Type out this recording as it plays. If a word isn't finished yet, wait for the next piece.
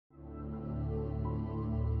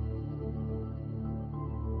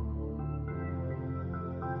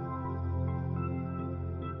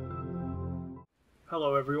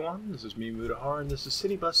Hello everyone, this is me, Mudahar, and this is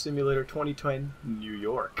City Bus Simulator 2010, New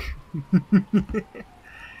York.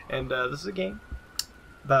 And this is a game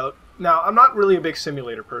about... Now, I'm not really a big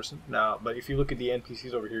simulator person, now, but if you look at the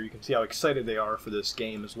NPCs over here, you can see how excited they are for this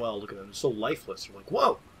game as well. Look at them, they're so lifeless. You're like,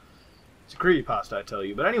 whoa! It's a creepypasta, I tell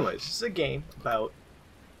you. But anyways, this is a game about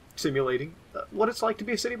simulating what it's like to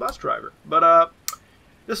be a city bus driver. But,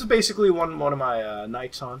 this is basically one of my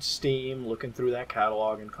nights on Steam, looking through that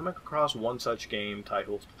catalog and coming across one such game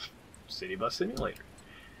titled City Bus Simulator.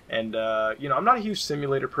 And, you know, I'm not a huge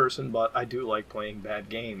simulator person, but I do like playing bad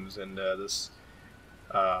games. And now, this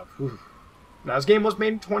game was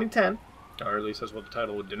made in 2010, or at least that's what the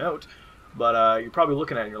title would denote. But you're probably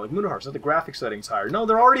looking at it and you're like, Moonahar, is that the graphic settings higher? No,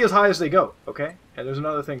 they're already as high as they go, okay? And there's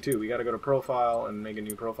another thing, too. We got to go to Profile and make a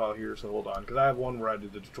new profile here, so hold on. Because I have one where I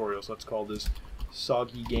did the tutorial, so let's call this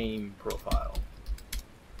Soggy Game Profile.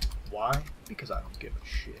 Why? Because I don't give a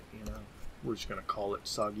shit, you know? We're just going to call it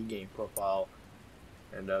Soggy Game Profile.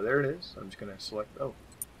 And there it is. I'm just going to select... Oh.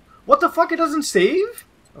 What the fuck? It doesn't save?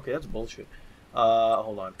 Okay, that's bullshit.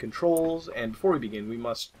 Hold on. Controls. And before we begin, we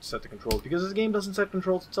must set the controls. Because this game doesn't set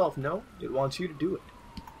controls itself. No, it wants you to do it.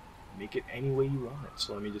 Make it any way you want it.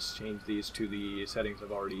 So let me just change these to the settings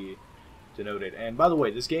I've already denoted. And by the way,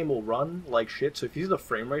 this game will run like shit, so if you see the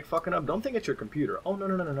frame rate fucking up, don't think it's your computer. Oh,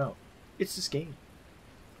 no. It's this game.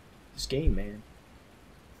 This game, man.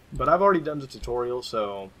 But I've already done the tutorial,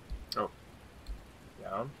 so... Oh.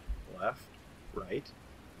 Down, left, right,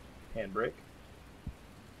 handbrake.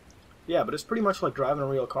 Yeah, but it's pretty much like driving a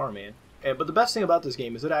real car, man. But the best thing about this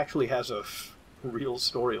game is it actually has a real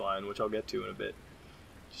storyline, which I'll get to in a bit.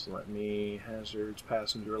 Just let me... Hazards,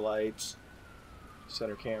 passenger lights,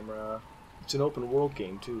 center camera... It's an open world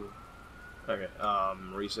game too. Okay,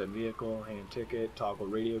 reset vehicle, hand ticket, toggle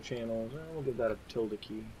radio channels. We'll give that a tilde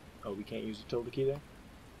key. Oh, we can't use a tilde key there?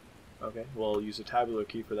 Okay, well, I'll use a tabular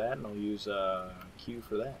key for that, and I'll use a Q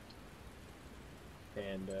for that.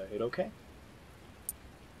 And hit OK.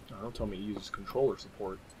 Oh, don't tell me it uses controller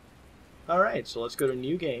support. Alright, so let's go to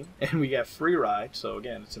new game, and we got free ride. So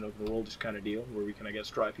again, it's an open world kind of deal, where we can, I guess,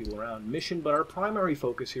 drive people around. Mission, but our primary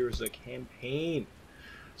focus here is the campaign.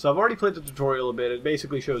 So I've already played the tutorial a bit. It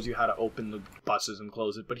basically shows you how to open the buses and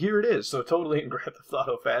close it. But here it is. So totally in Grand Theft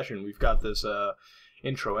Auto fashion, we've got this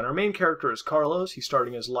intro. And our main character is Carlos. He's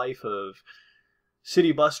starting his life of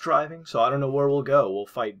city bus driving. So I don't know where we'll go. We'll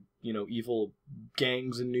fight, you know, evil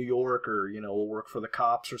gangs in New York. Or, you know, we'll work for the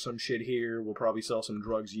cops or some shit here. We'll probably sell some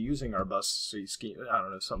drugs using our bus scheme. I don't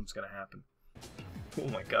know. Something's going to happen. Oh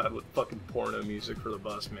my god, what fucking porno music for the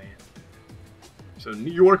bus, man. So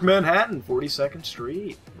New York, Manhattan, 42nd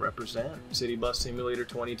Street, represent, City Bus Simulator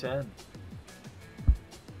 2010.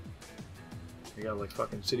 We got like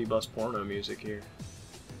fucking city bus porno music here.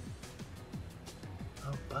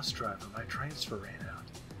 Oh, bus driver, my transfer ran out.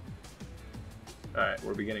 Alright,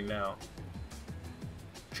 we're beginning now.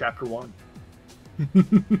 Chapter 1.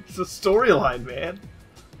 It's a storyline, man.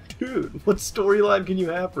 Dude, what storyline can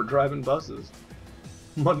you have for driving buses?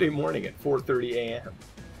 Monday morning at 4:30 a.m.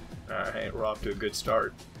 Alright, we're off to a good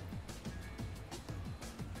start.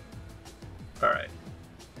 Alright.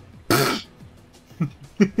 What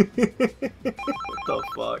the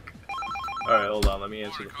fuck? Alright, hold on, let me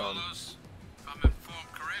answer the phone. Carlos. If I'm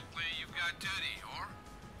informed correctly, you've got duty, or?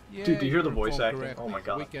 Yeah, Dude, do you hear the voice acting? correctly. Oh my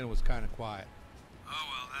god. The weekend was kind of quiet. Oh,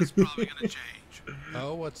 well, that's probably gonna change.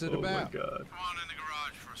 Oh, what's it Oh about? my god. Come on in the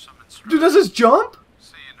garage for some instructions. Dude, does this jump?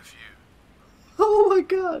 See you in a few. Oh my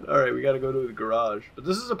god. Alright, we gotta go to the garage. But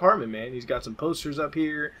this is his apartment, man. He's got some posters up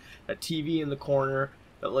here, a TV in the corner,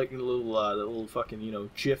 that like little fucking, you know,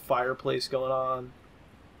 GIF fireplace going on.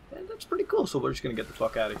 And that's pretty cool, so we're just gonna get the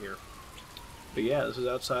fuck out of here. But yeah, this is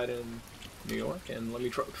outside in New York, and let me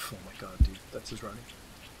try... Oh my god, dude. That's his running.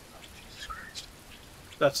 Oh, Jesus Christ.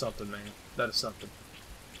 That's something, man. That is something.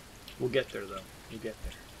 We'll get there, though. We'll get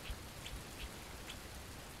there.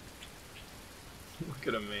 Look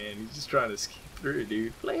at him, man. He's just trying to skip through,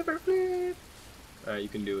 dude. Flavor flip! Alright, you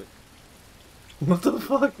can do it. What the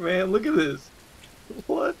fuck, man? Look at this.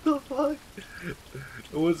 What the fuck?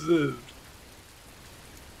 What's this?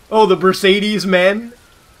 Oh, the Mercedes men?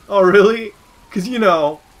 Oh, really? Because, you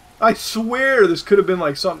know, I swear this could have been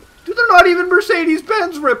like something. Dude, they're not even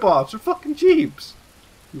Mercedes-Benz ripoffs. They're fucking Jeeps.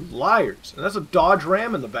 You liars. And that's a Dodge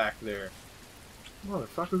Ram in the back there.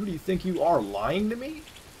 Motherfucker, who do you think you are? Lying to me?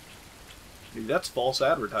 Dude, that's false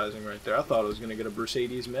advertising right there. I thought I was going to get a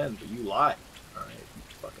Mercedes-Benz, but you lied. Alright, you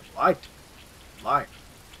fucking lied to me. Liar.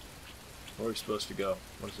 Where are we supposed to go?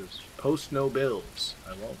 What is this? Post no bills.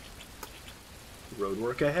 I won't. Road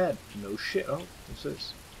work ahead. No shit. Oh, what's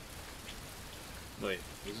this? Wait,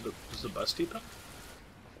 this is the bus depot?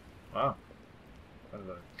 Wow.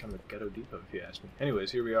 Kind of a ghetto depot, if you ask me.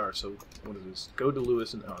 Anyways, here we are. So, what is this? Go to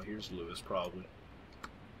Lewis, and oh, here's Lewis, probably.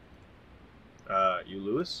 You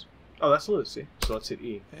Lewis? Oh, that's Lewis, see? So let's hit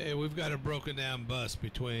E. Hey, we've got a broken down bus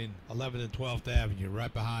between 11th and 12th Avenue,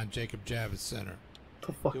 right behind Jacob Javits Center.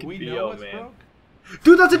 The fucking Do we VO, know what's man. broke?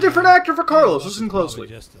 Dude, that's a different actor for Carlos. Yeah, Listen probably closely.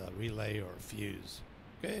 Just a relay or a fuse.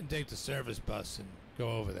 Go ahead and take the service bus and go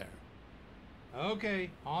over there.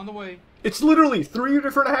 Okay, on the way. It's literally 3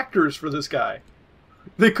 different actors for this guy.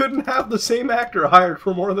 They couldn't have the same actor hired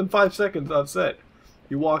for more than 5 seconds on set.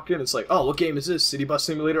 You walk in, it's like, oh, what game is this? City Bus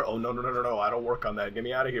Simulator? Oh, no, I don't work on that. Get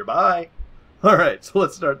me out of here. Bye. Alright, so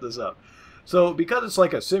let's start this up. So, because it's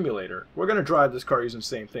like a simulator, we're going to drive this car using the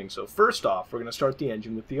same thing. So, first off, we're going to start the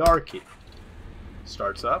engine with the R key.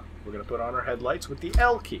 Starts up. We're going to put on our headlights with the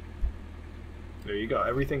L key. There you go.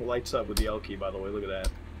 Everything lights up with the L key, by the way. Look at that.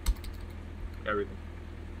 Everything.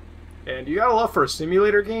 And you gotta love, for a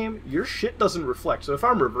simulator game, your shit doesn't reflect. So if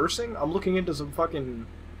I'm reversing, I'm looking into some hellspawn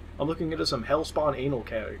anal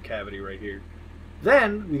cavity right here.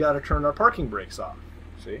 Then we gotta turn our parking brakes off.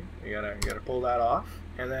 See? You gotta pull that off.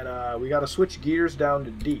 And then we gotta switch gears down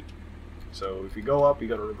to D. So if you go up, you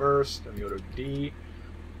go to reverse, then you go to D.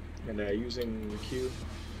 And using Q.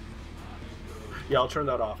 Yeah, I'll turn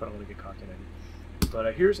that off. I don't want to get cocked in it.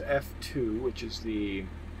 But here's F2, which is the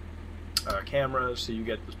cameras. So you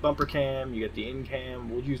get this bumper cam, you get the in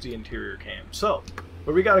cam. We'll use the interior cam. So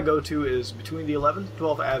where we got to go to is between the 11th and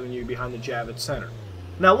 12th Avenue behind the Javits Center.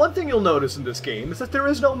 Now, one thing you'll notice in this game is that there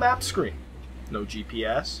is no map screen. No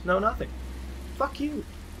GPS, no nothing. Fuck you.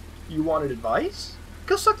 You wanted advice?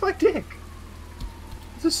 Go suck my dick.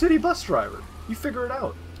 It's a city bus driver. You figure it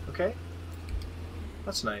out, okay?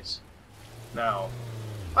 That's nice. Now,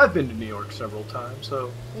 I've been to New York several times,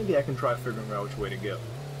 so maybe I can try figuring out which way to go.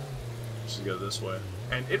 Just go this way.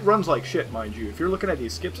 And it runs like shit, mind you. If you're looking at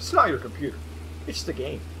these skips, it's not your computer. It's the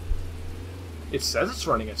game. It says it's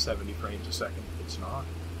running at 70 frames a second. It's not.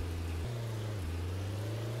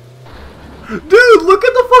 Dude, look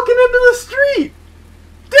at the fucking end of the street!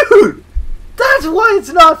 Dude! That's why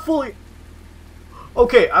it's not fully...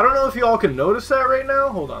 Okay, I don't know if you all can notice that right now.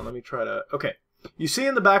 Hold on, let me try to... Okay. You see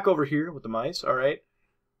in the back over here with the mice, alright?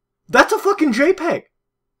 That's a fucking JPEG!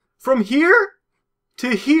 From here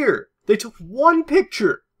to here. They took one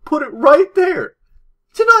picture, put it right there.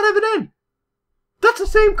 To not have an end. That's the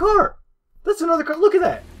same car. That's another car. Look at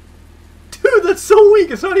that. Dude, that's so weak.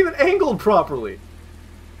 It's not even angled properly.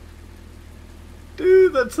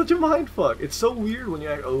 Dude, that's such a mindfuck. It's so weird when you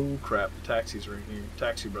act... Oh, crap. The taxis are in here.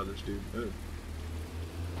 Taxi brothers, dude. Ooh.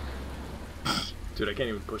 Dude, I can't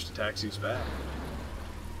even push the taxis back.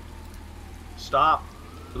 Stop.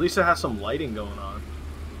 At least it has some lighting going on.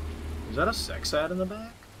 Is that a sex ad in the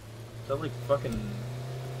back? Is that like fucking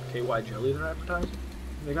KY Jelly they're advertising?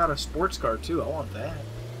 They got a sports car too. I want that.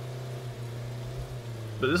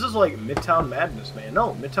 But this is like Midtown Madness, man.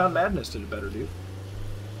 No, Midtown Madness did it better, dude.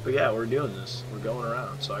 But yeah, we're doing this. We're going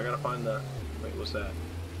around. So I gotta find the... Wait, what's that?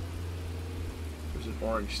 There's an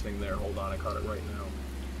orange thing there. Hold on, I caught it right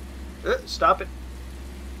now. Stop it.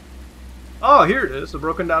 Oh, here it is. The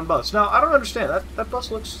broken down bus. Now, I don't understand. That bus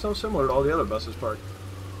looks so similar to all the other buses parked.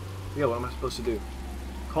 Yeah, what am I supposed to do?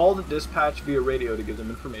 Call the dispatch via radio to give them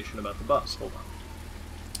information about the bus. Hold on.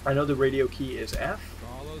 I know the radio key is F.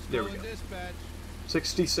 Carlos There we calling go. dispatch.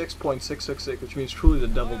 66.666, which means truly the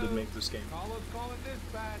devil did make this game. Carlos calling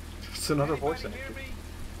dispatch. It's another Anybody voice hear actor. me?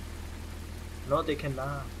 No, they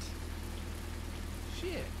cannot.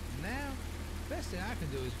 Shit. Now, best thing I can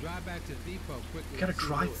do is drive back to the depot quickly. You gotta and see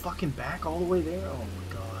drive Lewis. fucking back all the way there? Oh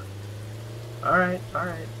my god. Alright,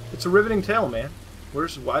 alright. It's a riveting tale, man.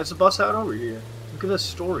 Why is the bus out over here? Look at this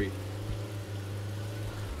story.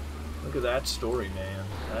 Look at that story, man.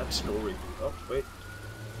 That story. Oh, wait.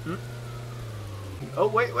 Oh,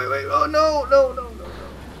 wait. Oh, no.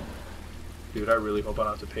 Dude, I really hope I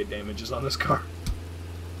don't have to pay damages on this car.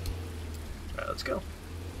 Alright, let's go.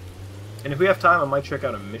 And if we have time, I might check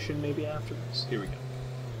out a mission maybe after this. Here we go.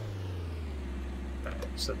 Alright,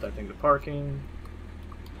 set that thing to parking.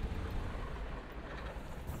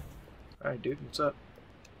 Alright, dude, what's up?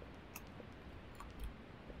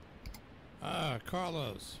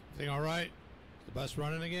 Carlos. Thing all right? Is the bus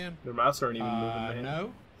running again? Their mouths aren't even moving, man.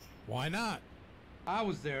 No. Why not? I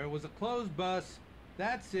was there. It was a closed bus.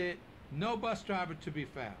 That's it. No bus driver to be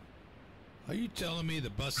found. Are you telling me the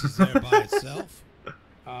bus is there by itself?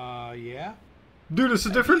 Yeah. Dude, it's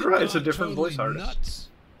a different ride. It's a different Totally voice artist. Nuts.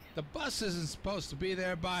 The bus isn't supposed to be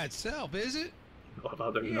there by itself, is it?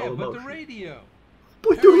 Oh, there's Yeah, no but the emotion. radio.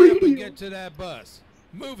 But the Hurry up and radio. get to that bus.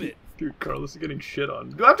 Move it. Dude, Carlos is getting shit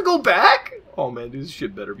on. Do I have to go back? Oh man, dude, this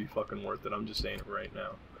shit better be fucking worth it. I'm just saying it right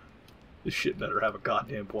now. This shit better have a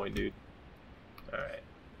goddamn point, dude.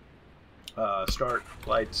 Alright. Start,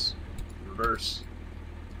 lights, reverse.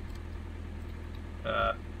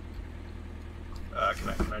 Can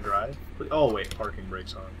I drive? Oh wait, parking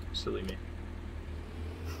brakes on. Silly me.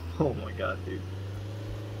 Oh my god, dude.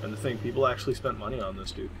 And the thing, people actually spent money on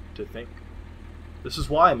this, dude. To think. This is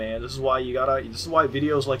why, man. This is why this is why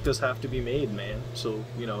videos like this have to be made, man. So,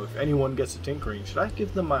 you know, if anyone gets a tinkering, should I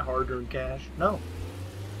give them my hard-earned cash? No.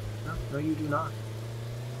 No, you do not.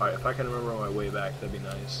 Alright, if I can remember my way back, that'd be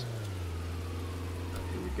nice.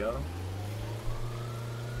 Here we go.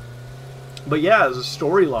 But yeah, as a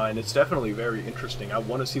storyline, it's definitely very interesting. I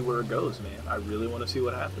want to see where it goes, man. I really want to see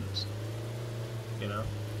what happens. You know?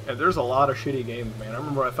 And there's a lot of shitty games, man. I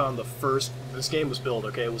remember I found this game was built,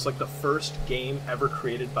 okay? It was like the first game ever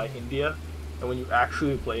created by India. And when you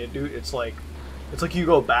actually play it, dude, it's like you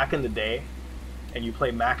go back in the day and you play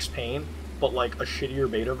Max Payne, but like a shittier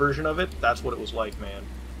beta version of it. That's what it was like, man.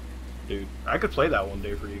 Dude, I could play that one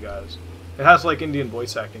day for you guys. It has like Indian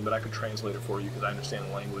voice acting, but I could translate it for you because I understand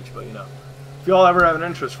the language, but you know. If y'all ever have an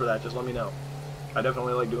interest for that, just let me know. I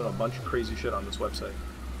definitely like doing a bunch of crazy shit on this website.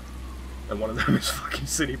 And one of them is fucking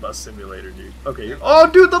City Bus Simulator, dude. Okay, oh,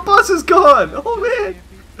 dude, the bus is gone! Oh, man!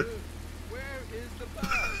 Where is the bus?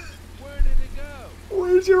 Where did it go?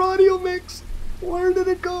 Where's your audio mix? Where did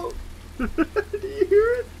it go? Do you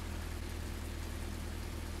hear it?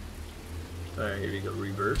 Alright, here you go,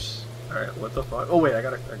 reverse. Alright, what the fuck? Oh, wait, I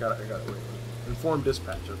gotta, wait. Inform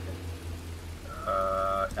dispatch, okay.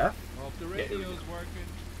 F? Hope the radio's working.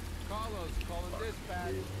 Carlos calling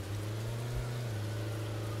dispatch.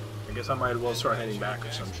 I guess I might as well start heading back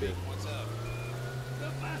or some shit. What's up? The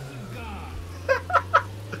bus is gone.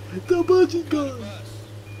 The bus is gone.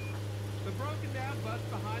 The broken down bus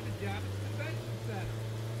behind the Japanese Convention Center.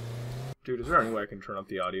 Dude, is there any way I can turn up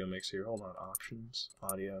the audio mix here? Hold on, options,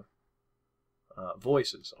 audio,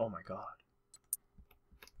 voices. Oh my god.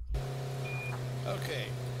 Okay,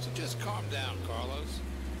 so just calm down, Carlos.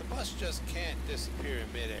 The bus just can't disappear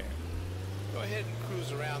in midair. Go ahead and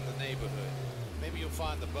cruise around the neighborhood. Maybe you'll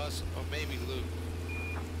find the bus, or maybe Luke.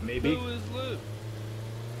 Maybe. Who is Luke?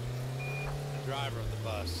 The driver of the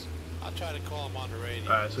bus. I'll try to call him on the radio.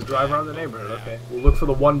 Alright, so drive around the neighborhood, okay. We'll look for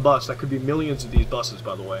the one bus. That could be millions of these buses,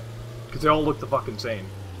 by the way. Because they all look the fucking same.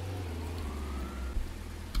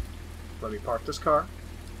 Let me park this car.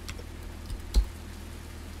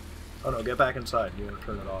 Oh no, get back inside. You want to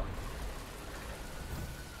turn it off.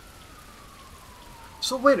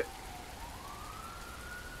 So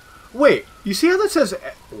wait, you see how that says...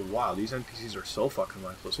 Oh, wow, these NPCs are so fucking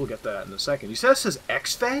lifeless. We'll get that in a second. You see how it says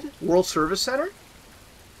XFed? World Service Center?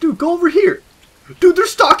 Dude, go over here. Dude, their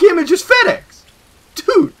stock image is FedEx.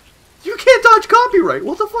 Dude, you can't dodge copyright.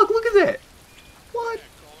 What the fuck? Look at that. What?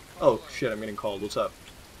 Oh, shit, I'm getting called. What's up?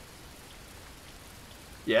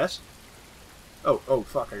 Yes? Oh,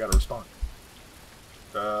 fuck, I gotta respond.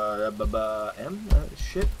 M?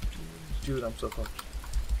 Shit. Dude, I'm so fucked.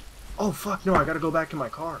 Oh, fuck, no, I gotta go back to my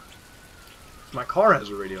car. My car has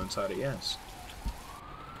a radio inside it, yes.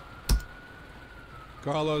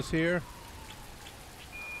 Carlos here.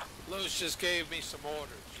 Luce just gave me some orders.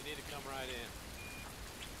 You need to come right in.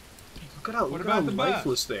 Look at how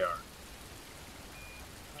lifeless they are.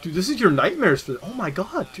 Dude, this is your nightmares for... Oh my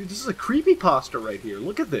god, dude, this is a creepypasta right here.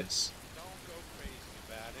 Look at this. Don't go crazy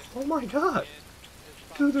about it. Oh my god.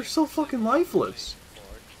 Dude, they're so fucking lifeless.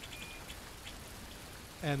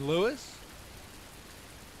 And Lewis?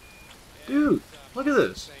 Dude, look at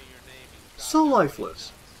this. So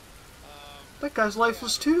lifeless. That guy's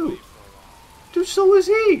lifeless too. Dude, so is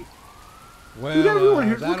he. Well, dude, everyone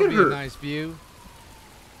here, look at her. A nice view.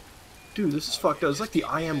 Dude, this is fucked up. It's like the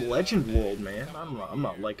I Am Legend world, man. I'm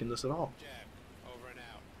not liking this at all.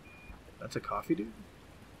 That's a coffee, dude?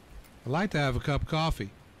 I'd like to have a cup of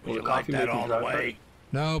coffee. Would you like that all the way?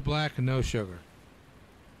 No black and no sugar.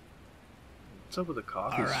 What's up with the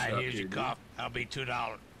coffee? Alright, here's your coffee. I'll be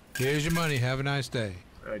 $2. Here's your money. Have a nice day.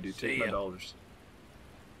 Alright, dude, take my dollars.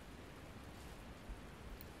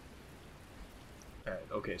 Alright,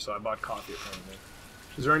 okay, so I bought coffee apparently.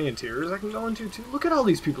 Is there any interiors I can go into too? Look at all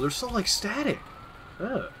these people. They're so like static.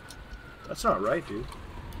 Ugh. That's not right, dude.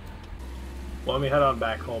 Well, let me head on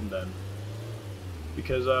back home then.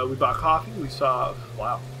 Because we bought coffee. We saw...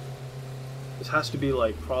 Wow. This has to be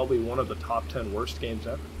like probably one of the top 10 worst games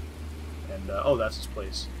ever. And, oh, that's his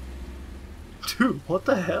place. Dude, what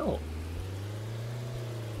the hell?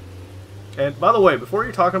 And, by the way, before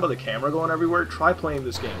you're talking about the camera going everywhere, try playing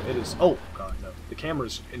this game. It is... Oh, God, no. The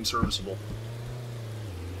camera's inserviceable.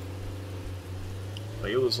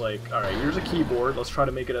 Like, it was like, alright, here's a keyboard. Let's try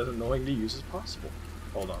to make it as annoying to use as possible.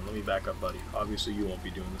 Hold on, let me back up, buddy. Obviously, you won't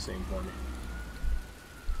be doing the same for me.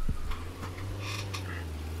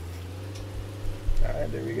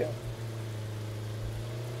 Alright, there we go.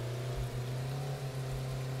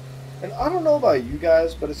 And I don't know about you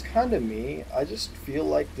guys, but it's kind of me. I just feel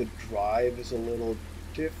like the drive is a little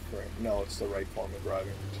different. No, it's the right form of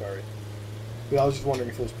driving. Sorry. But I was just wondering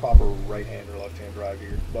if it was proper right-hand or left-hand drive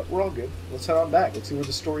here. But we're all good. Let's head on back. Let's see where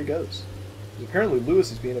the story goes. Apparently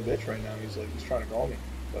Lewis is being a bitch right now. He's trying to call me.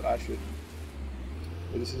 But I shouldn't.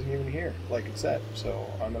 Lewis isn't even here, like it said.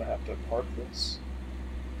 So I'm going to have to park this.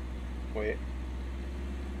 Wait.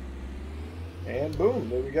 And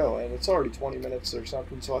boom, there we go. And it's already 20 minutes or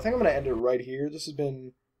something. So I think I'm going to end it right here. This has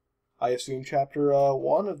been, I assume, chapter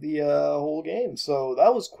 1 of the whole game. So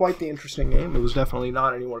that was quite the interesting game. It was definitely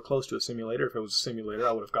not anywhere close to a simulator. If it was a simulator,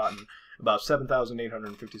 I would have gotten about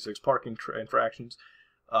 7,856 parking infractions.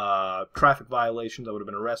 Traffic violations. I would have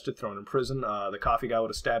been arrested, thrown in prison. The coffee guy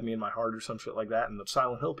would have stabbed me in my heart or some shit like that. And the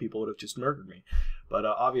Silent Hill people would have just murdered me. But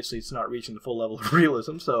obviously it's not reaching the full level of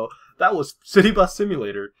realism. So that was City Bus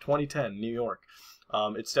Simulator 2010, New York.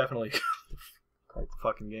 It's definitely quite the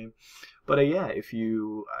fucking game. But yeah, if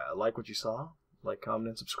you like what you saw, like, comment,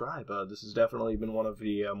 and subscribe. This has definitely been one of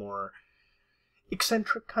the more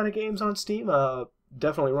eccentric kind of games on Steam.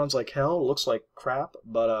 Definitely runs like hell, looks like crap,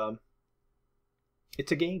 but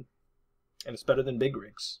it's a game. And it's better than Big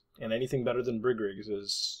Rigs. And anything better than Big Rigs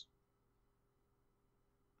is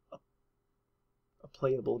a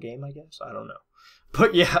playable game, I guess? I don't know.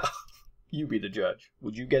 But yeah, you be the judge.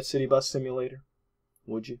 Would you get City Bus Simulator?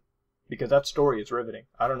 Would you? Because that story is riveting.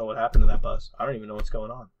 I don't know what happened to that bus. I don't even know what's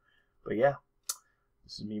going on. But yeah,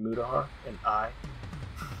 this is me, Mudahar, and I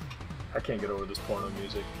can't get over this porno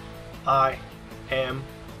music. I am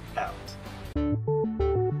out.